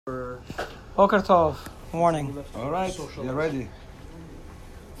Boker Tov. Morning. All right, you're ready.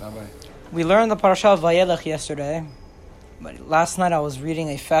 Bye-bye. We learned the parasha of Vayelech yesterday, but last night I was reading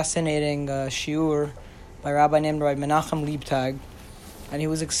a fascinating shiur by a rabbi named Rabbi Menachem Liebtag, and he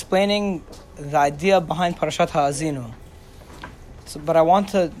was explaining the idea behind Parashat Haazinu. But I want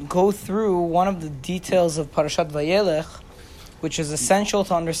to go through one of the details of Parashat Vayelech, which is essential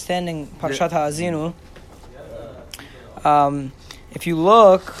to understanding Parashat Haazinu. If you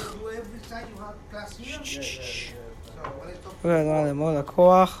look,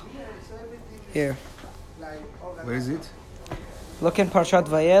 here. Where is it? Look in Parashat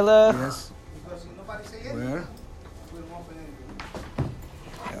Vayelech. Yes. Where?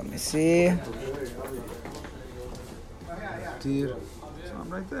 Let me see. Tir. So I'm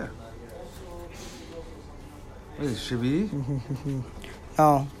right there. Where is Shivi?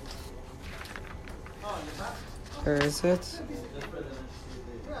 No. Where is it?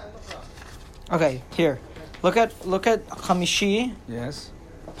 Okay, here. Look at Chamishi, Yes.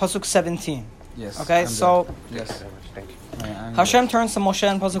 Pasuk 17. Yes. Okay, so Yes. Hashem turns to Moshe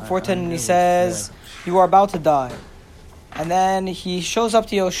in Pasuk 14 and he says, "You are about to die." And then he shows up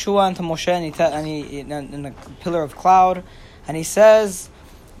to Yoshua and to Moshe and he in a pillar of cloud, and he says,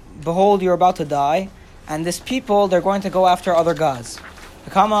 "Behold, you're about to die, and this people, they're going to go after other gods.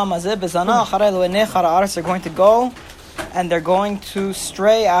 They're going to go and they're going to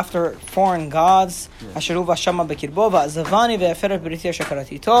stray after foreign gods. And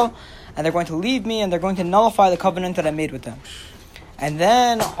they're going to leave me and they're going to nullify the covenant that I made with them. And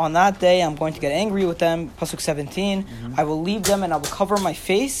then on that day, I'm going to get angry with them." Pasuk 17. "I will leave them and I will cover my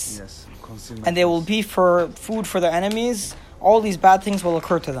face, Yes. and they will be for food for their enemies. All these bad things will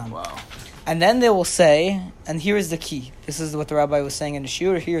occur to them." Wow. And then they will say, and here is the key. This is what the rabbi was saying in the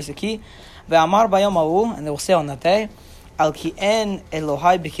shiur. Here's the key. "Ve'amar bayom ha'u," and they will say on that day, "Al ki en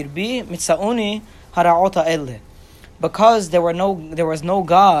Elohai b'kirbi mitzauni hara'ota elle." Because there was no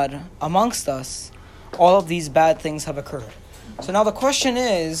God amongst us, all of these bad things have occurred. So now the question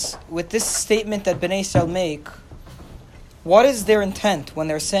is, with this statement that Bnei Yisrael make, what is their intent when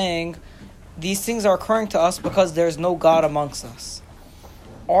they're saying these things are occurring to us because there's no God amongst us?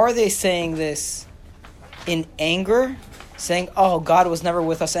 Are they saying this in anger, saying, "Oh, God was never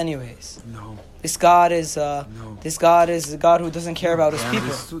with us anyways"? No. This God is No. This God is a God who doesn't care about his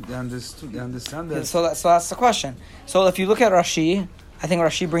people. They understand that. So that's the question. So if you look at Rashi, I think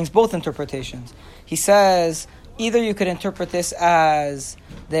Rashi brings both interpretations. He says either you could interpret this as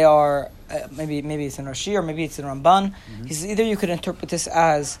they are maybe it's in Rashi or maybe it's in Ramban. He says either you could interpret this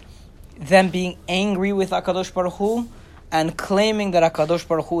as them being angry with HaKadosh Baruch Hu and claiming that HaKadosh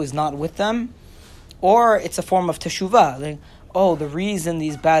Baruch Hu is not with them, or it's a form of teshuvah. Like, oh, the reason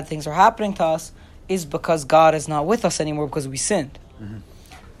these bad things are happening to us is because God is not with us anymore because we sinned.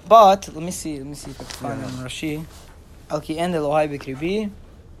 But let me see if I can find it in Rashi. Al ki en Elohai b'kirbi.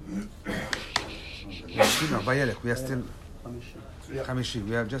 Vayelech. We are still Chamishi.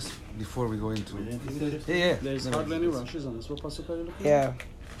 We are just before we go into. Yeah. There's hardly any rushes on this. What pasuk are you looking Yeah. at?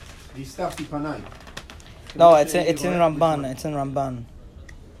 No, it's in Ramban. It's in Ramban.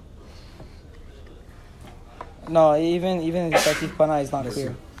 No, even the Satif Panai is not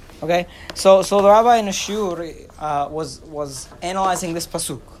clear. Okay, so the rabbi in the shiur was analyzing this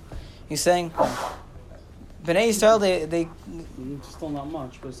pasuk. He's saying, Bnei Yisrael, they Still not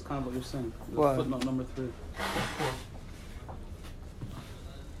much, but it's kind of what you're saying. What? Footnote number 3.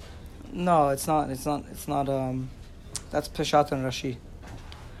 no, it's not. That's Peshat and Rashi.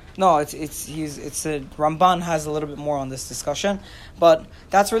 No, it's Ramban has a little bit more on this discussion, but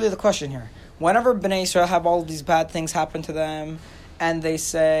that's really the question here. Whenever Bnei Yisrael have all of these bad things happen to them, and they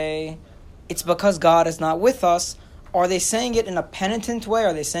say it's because God is not with us, are they saying it in a penitent way?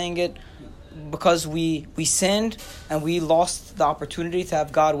 Are they saying it because we sinned and we lost the opportunity to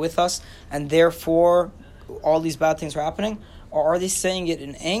have God with us, and therefore all these bad things are happening? Or are they saying it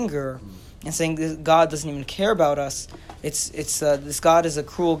in anger and saying this God doesn't even care about us? It's this God is a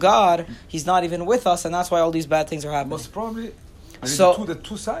cruel God. He's not even with us, and that's why all these bad things are happening. Most probably. So the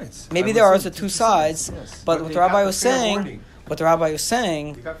two sides. maybe there are the two sides, Yes. but what the rabbi was saying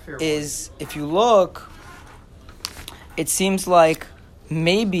is, if you look, it seems like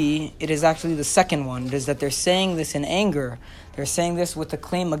maybe it is actually the second one. It is that they're saying this in anger. They're saying this with a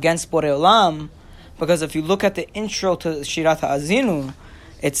claim against Borei Olam, because if you look at the intro to Shirat Haazinu,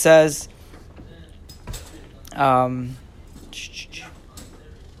 it says,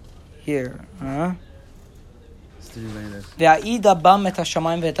 here,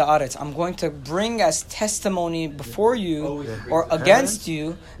 I'm going to bring as testimony before you or against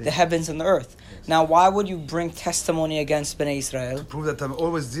you the heavens and the earth. Now, why would you bring testimony against Bnei Israel? To prove that I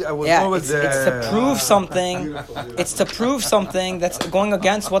was always there. It's to prove something. It's to prove something that's going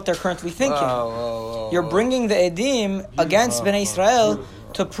against what they're currently thinking. You're bringing the edim against Bnei Israel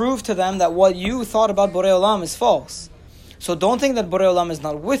to prove to them that what you thought about Borei Olam is false. So don't think that Borei Olam is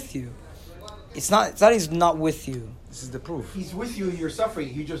not with you. It's not he's not with you. This is the proof. He's with you in your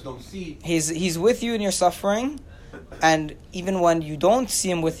suffering. You just don't see. He's with you in your suffering. And even when you don't see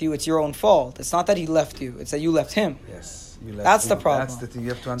him with you, it's your own fault. It's not that he left you; it's that you left him. Yes, that's the problem. That's the thing you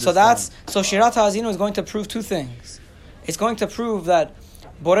have to understand. So Shirat Haazinu is going to prove two things. It's going to prove that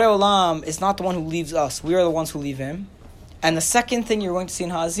Borei Olam is not the one who leaves us; we are the ones who leave him. And the second thing you're going to see in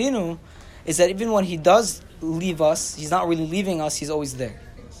Haazinu is that even when he does leave us, he's not really leaving us; he's always there.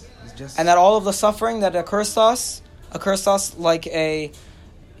 And that all of the suffering that occurs to us like a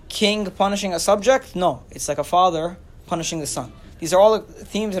king punishing a subject? No, it's like a father punishing the son. These are all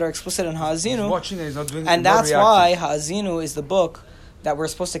themes that are explicit in Haazinu. He's watching and he's not doing. And that's why Haazinu is the book that we're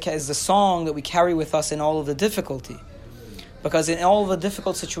supposed to is the song that we carry with us in all of the difficulty. Because in all of the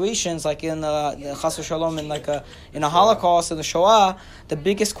difficult situations, like in Chas v'Shalom, in a Holocaust, in the Shoah, the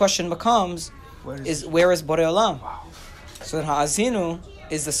biggest question becomes, where is Borei Olam? Wow. So then Haazinu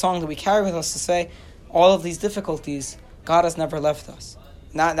is the song that we carry with us to say, all of these difficulties, God has never left us.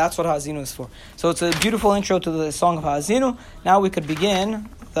 That's what Haazinu is for. So it's a beautiful intro to the song of Haazinu. Now we could begin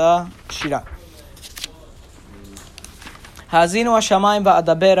the Shira. Haazinu hashamayim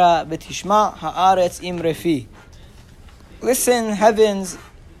va'adabera betishma haaretz imrefi. Listen, heavens,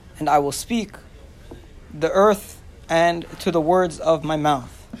 and I will speak, the earth, and to the words of my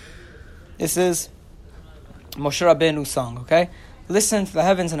mouth. This is Moshe Rabbeinu's song, okay? Listen to the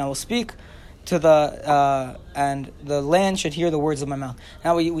heavens, and I will speak. And the land should hear the words of my mouth.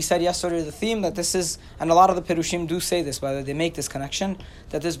 Now we said yesterday the theme that this is, and a lot of the Perushim do say this, by the way, they make this connection,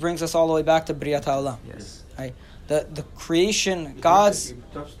 that this brings us all the way back to Briyat HaOlam. Yes. Right? The creation,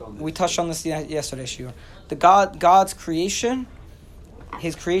 we touched on this yesterday, Shiur. God's creation,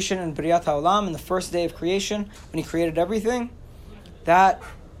 his creation in Briyat HaOlam, in the first day of creation, when he created everything, that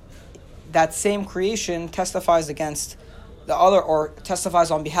same creation testifies against the other, or testifies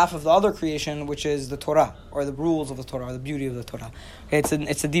on behalf of the other creation, which is the Torah, or the rules of the Torah, or the beauty of the Torah. Okay,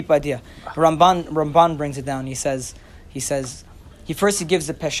 it's a deep idea. Ramban brings it down. He says he gives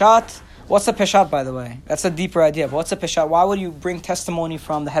the peshat. What's the peshat, by the way? That's a deeper idea. But what's the peshat? Why would you bring testimony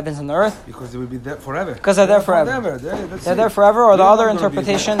from the heavens and the earth? Because they will be there forever. Because they're there forever. They're there forever. Or the other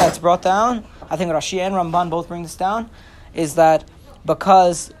interpretation that's brought down, I think Rashi and Ramban both bring this down, is that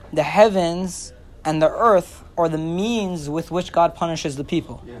because the heavens and the earth are the means with which God punishes the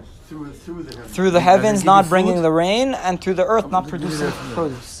people. Yes, through the heavens. Through the heavens not bringing the rain, and through the earth not producing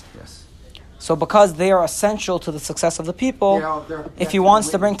produce. Yes. So because they are essential to the success of the people, if he wants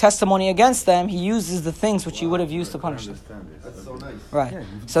to bring testimony against them, he uses the things which he would have used to punish them. That's so nice. Right. Yeah,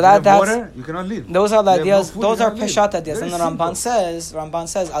 So that's water, you cannot live. Those are the ideas. No food, Those you are cannot peshat live. ideas. Very And the Ramban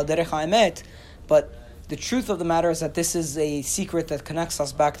says al derech haemet, but the truth of the matter is that this is a secret that connects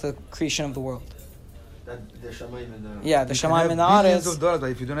us back to the creation of the world. The Shamayim and the... Yeah, the Shamayim and the billions Aretz. of dollars, but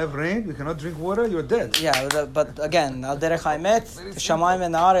if you don't have rain, you cannot drink water, you're dead. Yeah, but again, Al Derech HaEmet, the Shamayim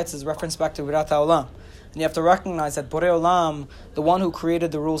and the Aretz is referenced back to Birat HaOlam. And you have to recognize that Borei Olam, the one who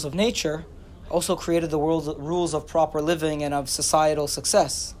created the rules of nature, also created the rules of proper living and of societal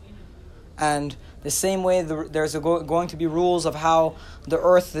success. And the same way there's going to be rules of how the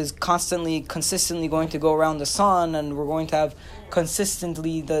earth is consistently going to go around the sun, and we're going to have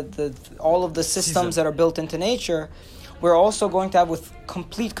consistently all of the systems that are built into nature. We're also going to have with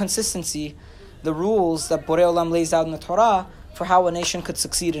complete consistency the rules that Borei Olam lays out in the Torah for how a nation could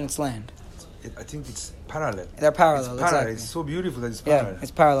succeed in its land. I think it's parallel. They're parallel. It's parallel. Exactly. It's so beautiful that it's parallel. Yeah,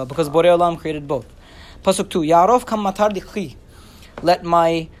 it's parallel because Borei Olam created both. Pasuk 2. Yarov kam matar dikhi. Let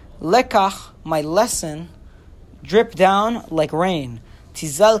my lekach, my lesson, drip down like rain.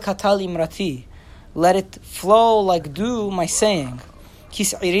 Tizal katal imrati. Let it flow like dew, my saying.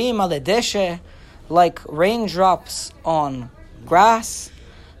 Kis'irim aledeshe, like raindrops on grass.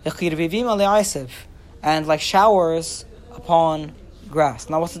 V'chirvivim ale'aisev, and like showers upon grass.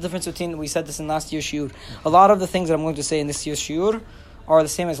 Now, what's the difference between, we said this in last year's shiur. A lot of the things that I'm going to say in this year's shiur are the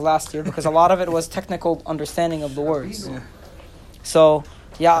same as last year because a lot of it was technical understanding of the words. Yeah. So,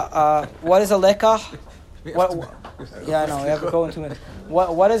 what is a lekach? I know, we have to go in 2 minutes.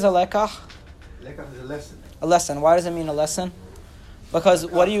 What is a lekach? Lekach is a lesson. A lesson. Why does it mean a lesson? Because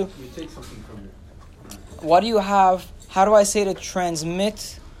what do you... You take something from it. What do you have... How do I say to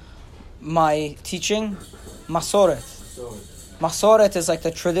transmit my teaching, Masoret. Masoret is like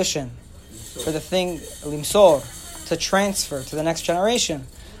the tradition for the thing, limsor, to transfer to the next generation.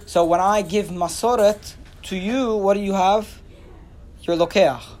 So when I give masoret to you, what do you have? Your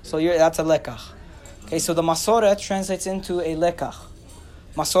lokeach. So that's a lekach. Okay, so the masoret translates into a lekach.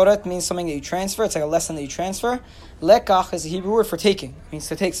 Masoret means something that you transfer. It's like a lesson that you transfer. Lekach is a Hebrew word for taking. It means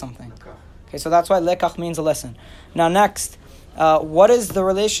to take something. Okay, so that's why lekach means a lesson. Now next, what is the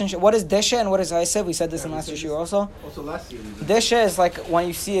relationship? What is deshe and what is Aisev? We said this in last year also. Also last year. Deshe is like when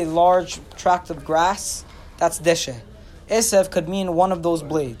you see a large tract of grass. That's deshe. Esev could mean one of those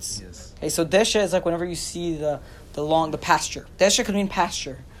blades. Yes. Okay, so deshe is like whenever you see the pasture. Deshe could mean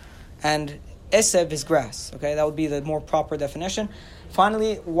pasture, and esev is grass. Okay, that would be the more proper definition.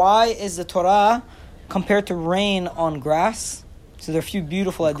 Finally, why is the Torah compared to rain on grass? So there are a few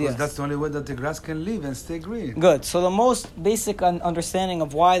beautiful ideas. Because that's the only way that the grass can live and stay green. Good. So the most basic understanding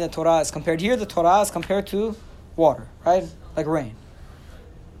of why the Torah is compared here, the Torah is compared to water, right? Like rain.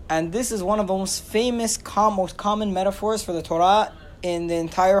 And this is one of the most famous, most common metaphors for the Torah in the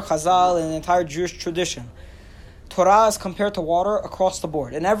entire Chazal, in the entire Jewish tradition. Torah is compared to water across the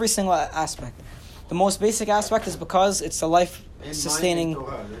board, in every single aspect. The most basic aspect is because it's a life-sustaining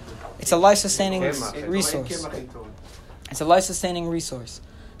resource. It's a life-sustaining resource.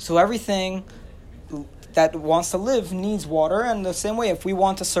 So everything that wants to live needs water, and the same way, if we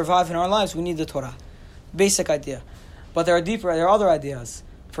want to survive in our lives, we need the Torah. Basic idea. But there are other ideas.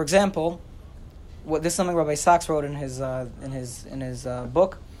 For example, this is something Rabbi Sachs wrote in his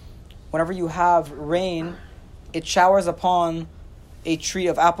book. Whenever you have rain, it showers upon a tree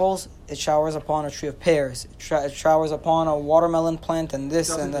of apples, it showers upon a tree of pears, it showers upon a watermelon plant, and this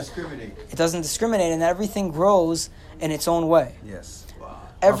and that. It doesn't discriminate, and everything grows in its own way. Yes. Wow.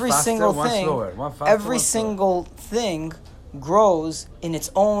 Every single thing grows in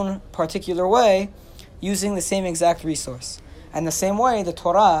its own particular way, using the same exact resource. And the same way, the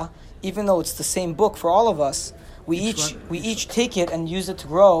Torah, even though it's the same book for all of us, we each take it and use it to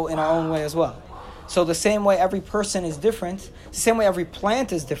grow in our own way as well. So the same way every person is different, the same way every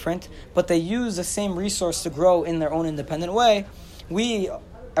plant is different, but they use the same resource to grow in their own independent way.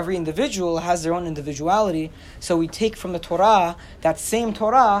 Every individual has their own individuality, so we take from the Torah, that same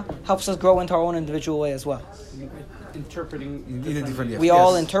Torah helps us grow into our own individual way as well. We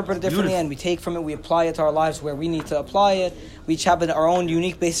all interpret it differently, and we take from it, we apply it to our lives where we need to apply it. We each have our own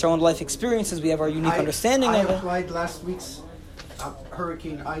unique, based on our own life experiences, we have our unique understanding of it. I applied last week's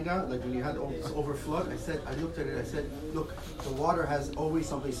Hurricane Ida, like when you had all this overflood, I looked at it, I said, look, the water has always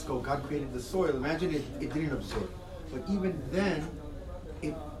someplace to go. God created the soil. Imagine it didn't absorb. But even then,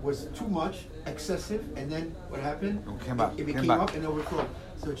 it was too much, excessive, and then what happened? It came up and overflowed.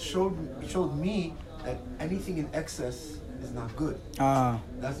 So it showed me that anything in excess is not good.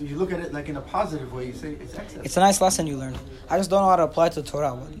 That's if you look at it like in a positive way, you say it's excess. It's a nice lesson you learned. I just don't know how to apply it to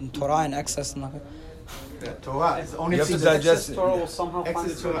Torah. Torah in excess, not good. Torah is the only you have thing to digest it. Torah will somehow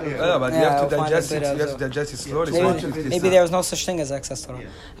find its way. Yeah, but you have to digest it. You have to digest it slowly. Maybe there is no such thing as excess Torah.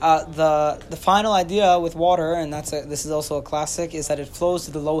 The final idea with water, and this is also a classic, is that it flows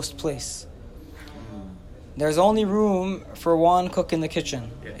to the lowest place. There's only room for one cook in the kitchen.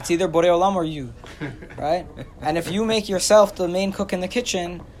 Yeah. It's either Borei Olam or you, right? And if you make yourself the main cook in the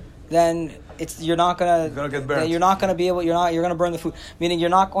kitchen, then you're gonna get burned. You're gonna burn the food. Meaning you're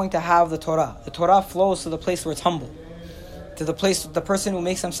not going to have the Torah. The Torah flows to the place where it's humble, to the person who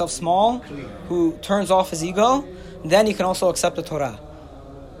makes himself small, who turns off his ego. Then he can also accept the Torah.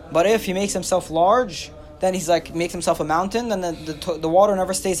 But if he makes himself large, then he's makes himself a mountain. Then the water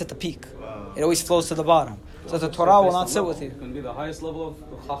never stays at the peak. It always flows to the bottom. So the Torah will not sit with you. It can be the highest level of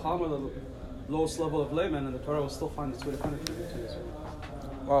Chacham or the lowest level of layman, and the Torah will still find its way to penetrate it.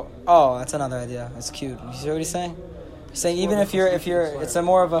 Well, that's another idea. That's cute. You see what he's saying? He's saying even if you're, it's a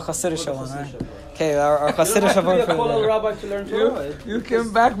more of a Hasidic one, right? Okay, our Hasidic one. You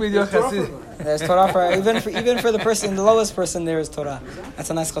came back with your Hasid. There's Torah for even for the person, the lowest person. There is Torah. That's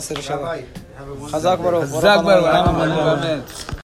a nice Hasidic one. Chazak Baruch.